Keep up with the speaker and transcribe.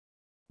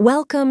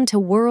Welcome to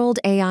World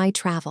AI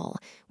Travel,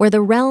 where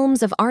the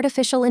realms of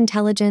artificial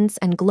intelligence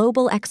and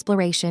global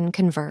exploration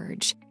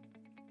converge.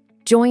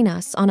 Join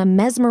us on a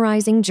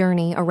mesmerizing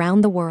journey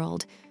around the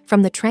world,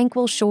 from the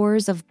tranquil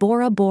shores of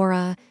Bora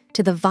Bora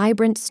to the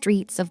vibrant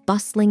streets of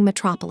bustling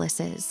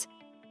metropolises.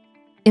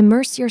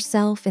 Immerse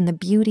yourself in the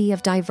beauty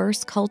of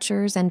diverse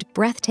cultures and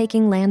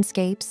breathtaking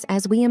landscapes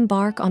as we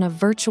embark on a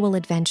virtual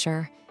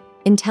adventure,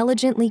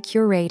 intelligently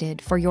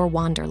curated for your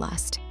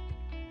wanderlust.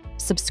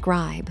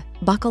 Subscribe,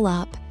 buckle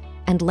up,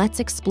 and let's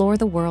explore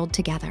the world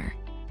together.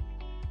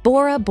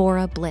 Bora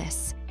Bora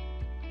Bliss,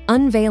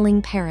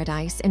 Unveiling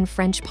paradise in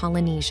French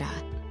Polynesia.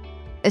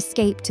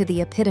 Escape to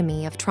the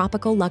epitome of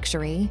tropical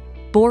luxury,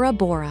 Bora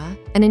Bora,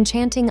 an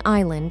enchanting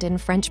island in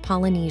French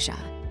Polynesia.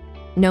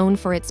 Known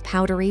for its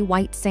powdery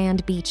white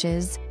sand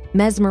beaches,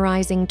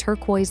 mesmerizing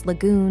turquoise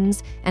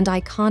lagoons, and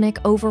iconic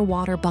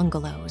overwater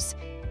bungalows,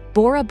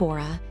 Bora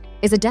Bora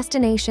is a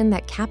destination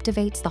that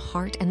captivates the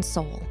heart and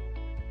soul.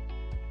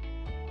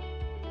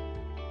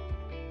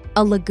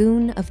 A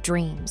lagoon of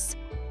dreams.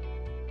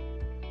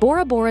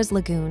 Bora Bora's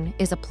lagoon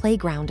is a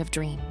playground of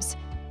dreams.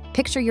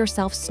 Picture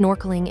yourself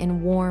snorkeling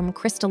in warm,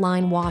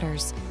 crystalline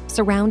waters,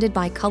 surrounded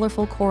by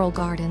colorful coral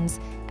gardens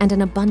and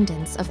an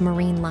abundance of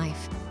marine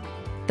life.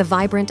 The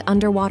vibrant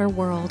underwater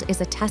world is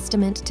a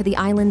testament to the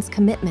island's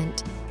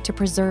commitment to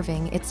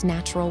preserving its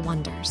natural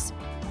wonders.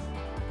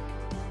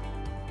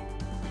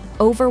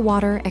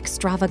 Overwater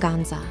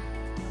extravaganza.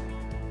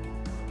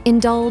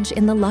 Indulge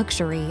in the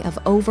luxury of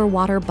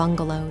overwater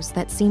bungalows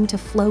that seem to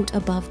float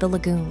above the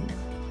lagoon.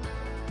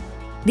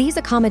 These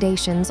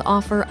accommodations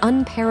offer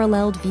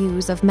unparalleled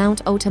views of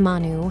Mount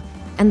Otomanu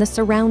and the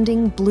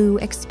surrounding blue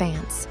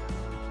expanse.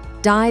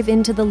 Dive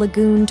into the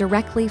lagoon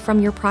directly from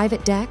your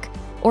private deck,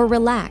 or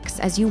relax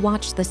as you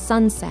watch the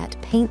sunset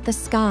paint the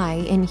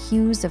sky in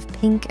hues of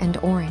pink and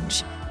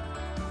orange.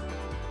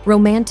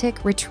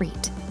 Romantic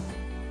retreat.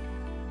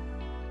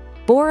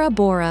 Bora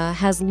Bora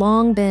has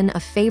long been a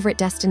favorite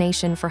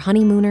destination for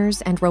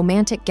honeymooners and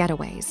romantic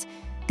getaways.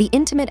 The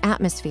intimate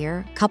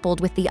atmosphere, coupled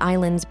with the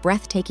island's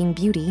breathtaking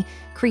beauty,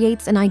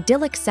 creates an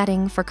idyllic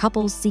setting for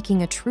couples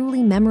seeking a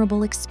truly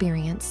memorable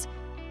experience.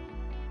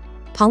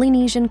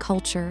 Polynesian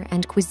culture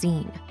and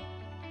cuisine.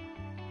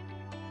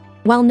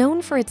 While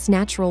known for its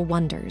natural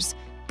wonders,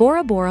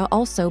 Bora Bora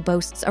also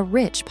boasts a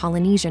rich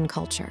Polynesian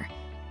culture.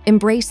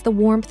 Embrace the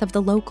warmth of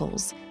the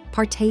locals,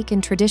 partake in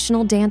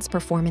traditional dance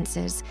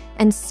performances,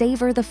 and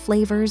savor the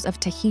flavors of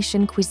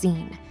Tahitian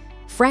cuisine.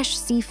 Fresh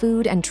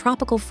seafood and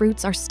tropical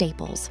fruits are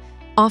staples,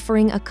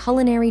 offering a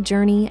culinary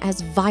journey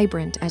as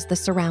vibrant as the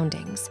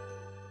surroundings.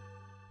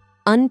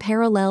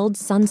 Unparalleled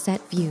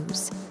sunset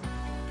views.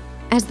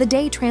 As the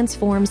day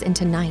transforms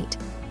into night,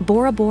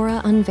 Bora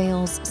Bora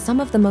unveils some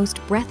of the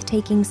most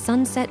breathtaking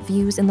sunset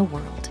views in the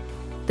world.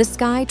 The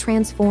sky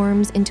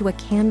transforms into a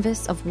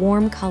canvas of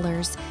warm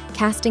colors,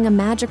 casting a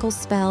magical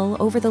spell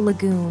over the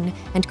lagoon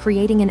and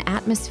creating an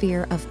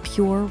atmosphere of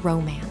pure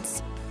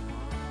romance.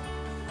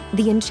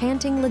 The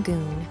enchanting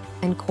lagoon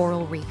and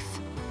coral reef.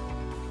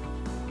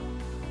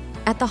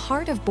 At the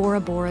heart of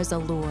Bora Bora's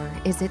allure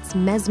is its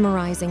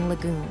mesmerizing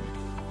lagoon,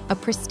 a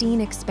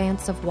pristine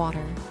expanse of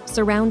water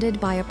surrounded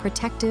by a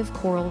protective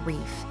coral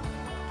reef.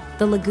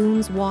 The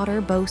lagoon's water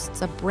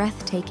boasts a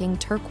breathtaking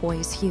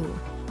turquoise hue,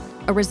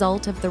 a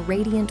result of the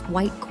radiant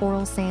white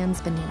coral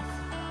sands beneath.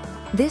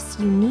 This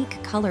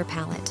unique color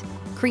palette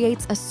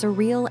creates a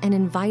surreal and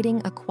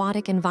inviting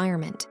aquatic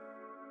environment.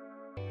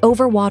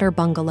 Overwater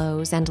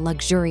bungalows and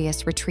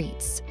luxurious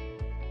retreats.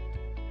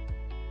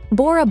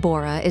 Bora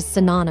Bora is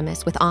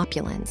synonymous with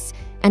opulence,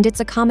 and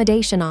its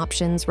accommodation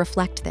options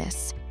reflect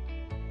this.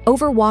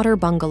 Overwater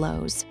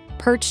bungalows,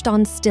 perched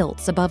on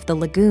stilts above the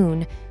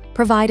lagoon,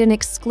 provide an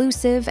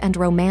exclusive and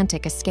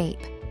romantic escape.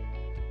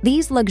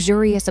 These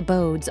luxurious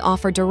abodes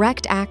offer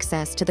direct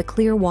access to the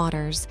clear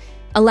waters,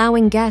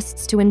 allowing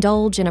guests to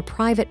indulge in a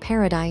private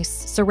paradise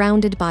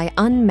surrounded by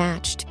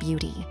unmatched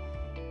beauty.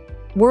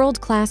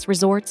 World-class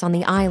resorts on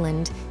the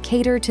island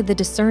cater to the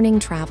discerning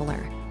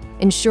traveler,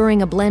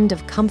 ensuring a blend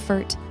of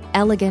comfort,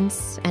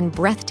 elegance, and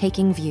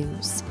breathtaking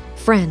views.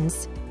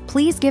 Friends,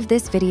 please give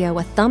this video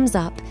a thumbs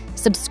up,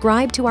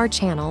 subscribe to our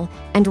channel,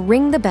 and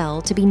ring the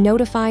bell to be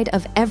notified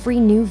of every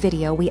new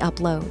video we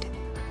upload.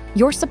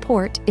 Your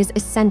support is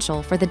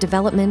essential for the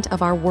development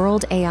of our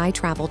World AI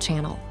Travel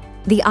channel,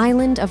 the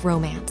Island of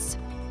Romance.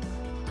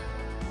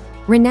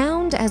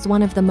 Renowned as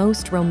one of the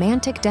most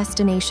romantic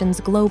destinations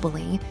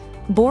globally,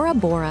 Bora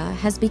Bora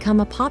has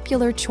become a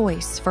popular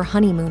choice for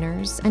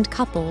honeymooners and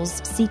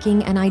couples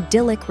seeking an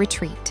idyllic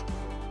retreat.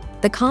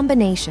 The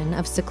combination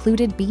of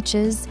secluded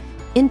beaches,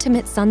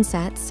 intimate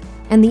sunsets,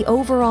 and the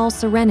overall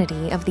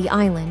serenity of the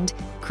island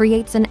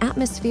creates an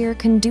atmosphere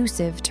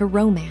conducive to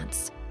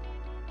romance.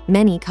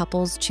 Many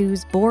couples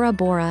choose Bora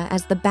Bora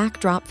as the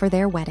backdrop for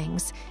their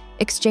weddings,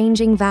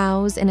 exchanging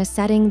vows in a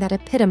setting that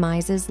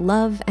epitomizes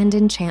love and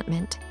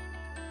enchantment.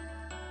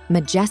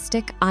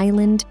 Majestic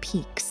island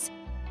peaks.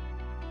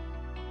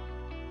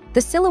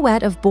 The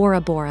silhouette of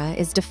Bora Bora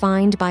is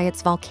defined by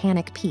its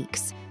volcanic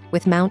peaks,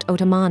 with Mount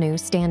Otomanu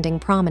standing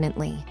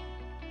prominently.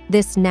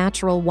 This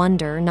natural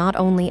wonder not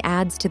only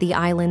adds to the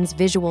island's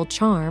visual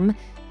charm,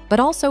 but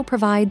also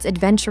provides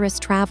adventurous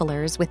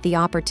travelers with the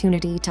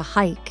opportunity to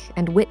hike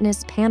and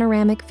witness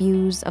panoramic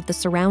views of the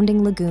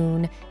surrounding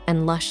lagoon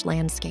and lush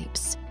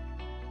landscapes.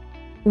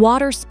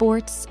 Water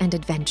sports and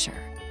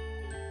adventure.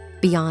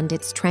 Beyond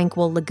its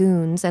tranquil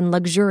lagoons and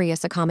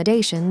luxurious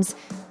accommodations,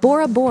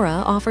 Bora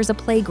Bora offers a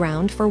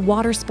playground for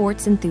water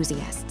sports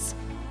enthusiasts.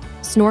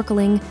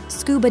 Snorkeling,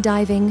 scuba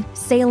diving,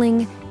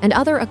 sailing, and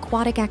other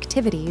aquatic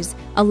activities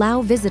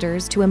allow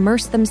visitors to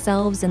immerse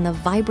themselves in the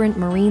vibrant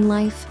marine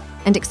life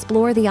and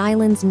explore the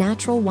island's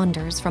natural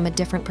wonders from a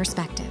different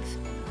perspective.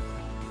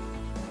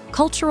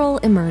 Cultural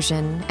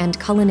immersion and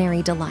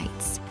culinary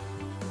delights.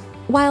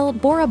 While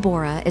Bora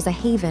Bora is a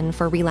haven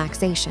for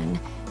relaxation,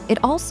 it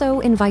also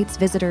invites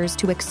visitors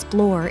to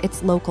explore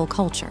its local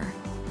culture.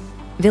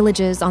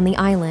 Villages on the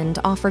island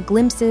offer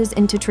glimpses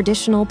into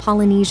traditional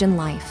Polynesian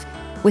life,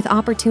 with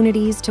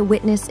opportunities to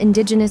witness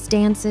indigenous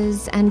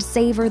dances and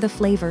savor the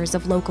flavors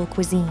of local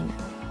cuisine.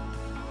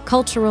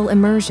 Cultural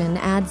immersion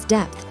adds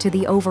depth to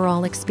the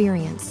overall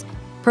experience,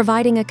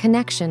 providing a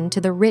connection to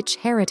the rich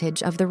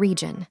heritage of the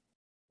region.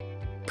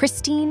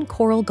 Pristine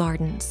coral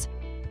gardens.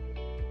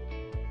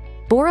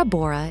 Bora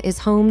Bora is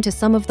home to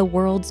some of the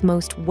world's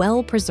most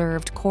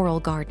well-preserved coral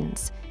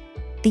gardens.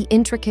 The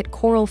intricate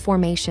coral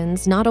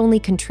formations not only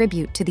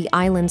contribute to the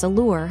island's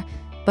allure,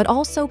 but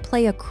also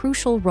play a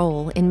crucial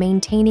role in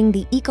maintaining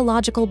the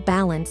ecological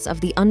balance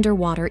of the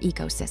underwater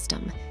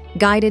ecosystem.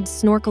 Guided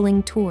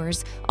snorkeling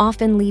tours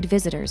often lead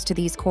visitors to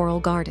these coral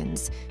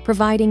gardens,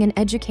 providing an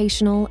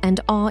educational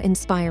and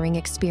awe-inspiring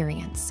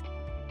experience.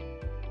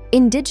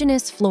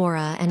 Indigenous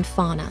flora and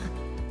fauna.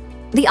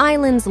 The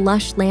island's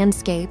lush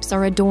landscapes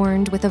are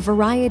adorned with a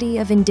variety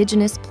of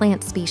indigenous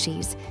plant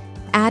species,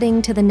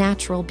 adding to the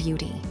natural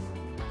beauty.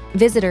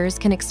 Visitors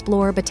can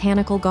explore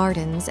botanical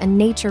gardens and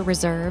nature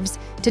reserves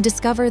to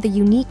discover the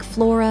unique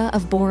flora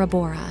of Bora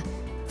Bora,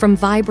 from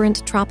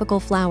vibrant tropical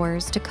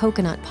flowers to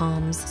coconut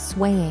palms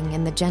swaying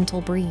in the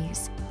gentle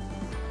breeze.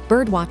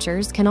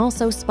 Birdwatchers can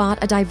also spot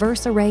a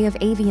diverse array of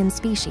avian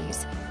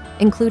species,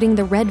 including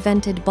the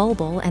red-vented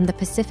bulbul and the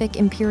Pacific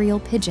imperial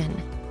pigeon.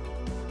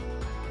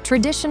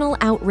 Traditional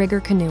outrigger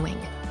canoeing.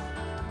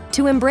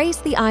 To embrace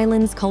the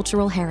island's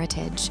cultural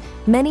heritage,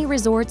 many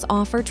resorts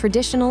offer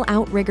traditional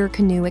outrigger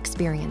canoe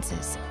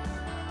experiences.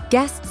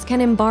 Guests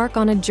can embark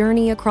on a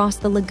journey across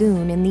the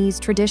lagoon in these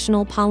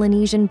traditional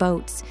Polynesian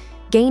boats,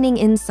 gaining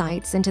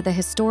insights into the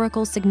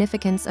historical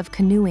significance of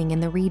canoeing in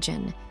the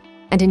region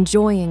and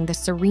enjoying the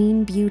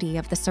serene beauty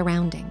of the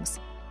surroundings.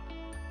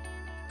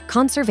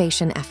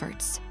 Conservation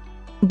efforts.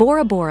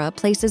 Bora Bora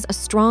places a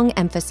strong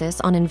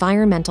emphasis on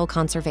environmental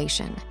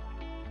conservation.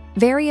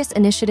 Various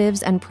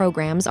initiatives and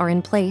programs are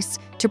in place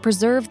to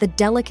preserve the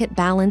delicate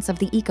balance of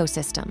the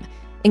ecosystem,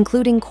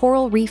 including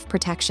coral reef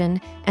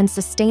protection and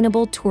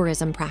sustainable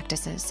tourism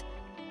practices.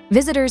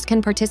 Visitors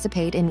can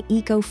participate in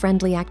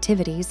eco-friendly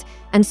activities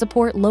and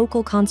support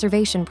local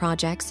conservation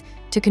projects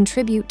to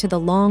contribute to the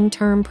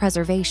long-term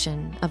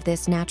preservation of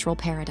this natural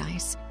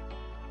paradise.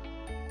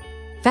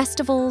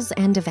 Festivals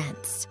and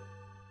events.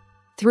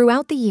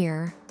 Throughout the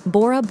year,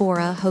 Bora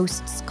Bora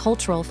hosts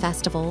cultural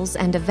festivals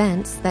and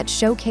events that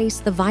showcase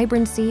the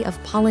vibrancy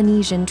of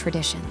Polynesian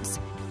traditions.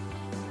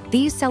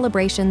 These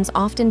celebrations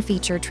often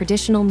feature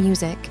traditional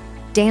music,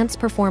 dance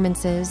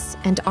performances,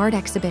 and art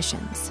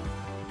exhibitions.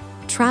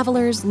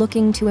 Travelers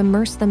looking to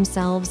immerse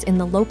themselves in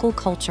the local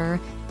culture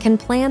can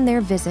plan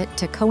their visit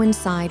to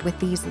coincide with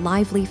these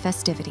lively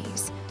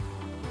festivities.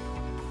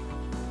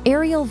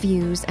 Aerial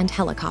views and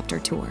helicopter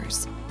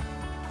tours.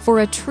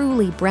 For a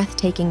truly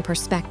breathtaking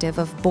perspective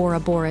of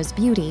Bora Bora's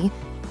beauty,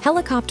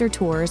 helicopter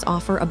tours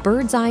offer a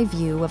bird's-eye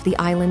view of the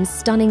island's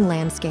stunning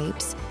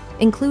landscapes,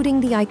 including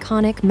the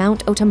iconic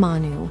Mount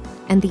Otamanu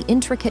and the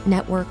intricate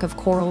network of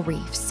coral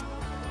reefs.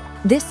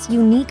 This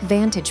unique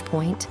vantage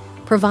point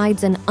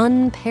provides an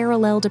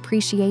unparalleled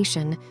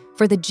appreciation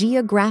for the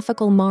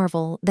geographical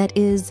marvel that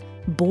is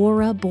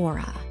Bora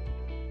Bora.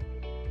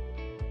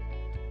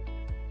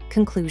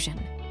 Conclusion.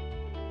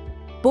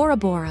 Bora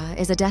Bora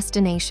is a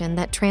destination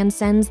that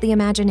transcends the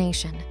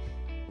imagination.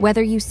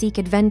 Whether you seek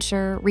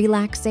adventure,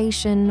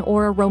 relaxation,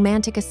 or a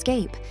romantic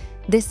escape,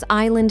 this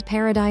island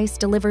paradise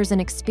delivers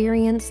an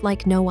experience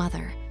like no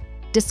other.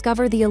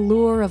 Discover the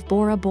allure of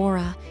Bora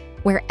Bora,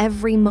 where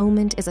every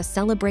moment is a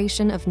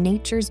celebration of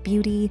nature's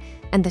beauty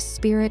and the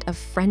spirit of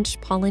French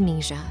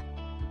Polynesia.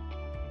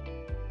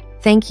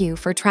 Thank you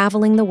for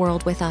traveling the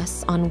world with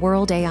us on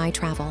World AI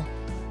Travel.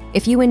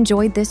 If you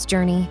enjoyed this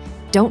journey,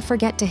 don't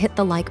forget to hit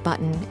the like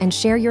button and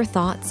share your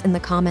thoughts in the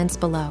comments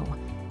below.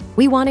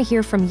 We want to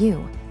hear from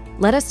you.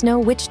 Let us know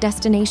which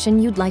destination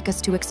you'd like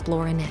us to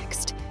explore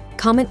next.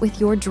 Comment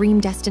with your dream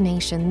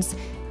destinations,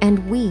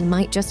 and we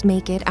might just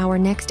make it our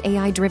next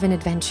AI-driven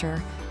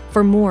adventure.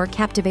 For more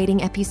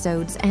captivating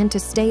episodes and to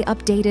stay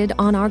updated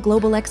on our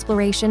global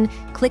exploration,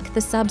 click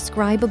the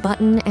subscribe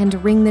button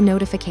and ring the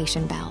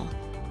notification bell.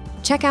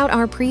 Check out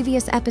our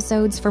previous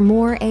episodes for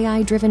more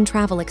AI-driven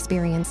travel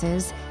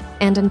experiences.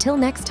 And until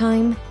next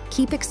time,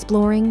 keep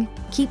exploring,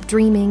 keep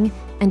dreaming,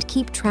 and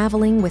keep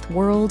traveling with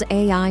World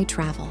AI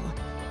Travel.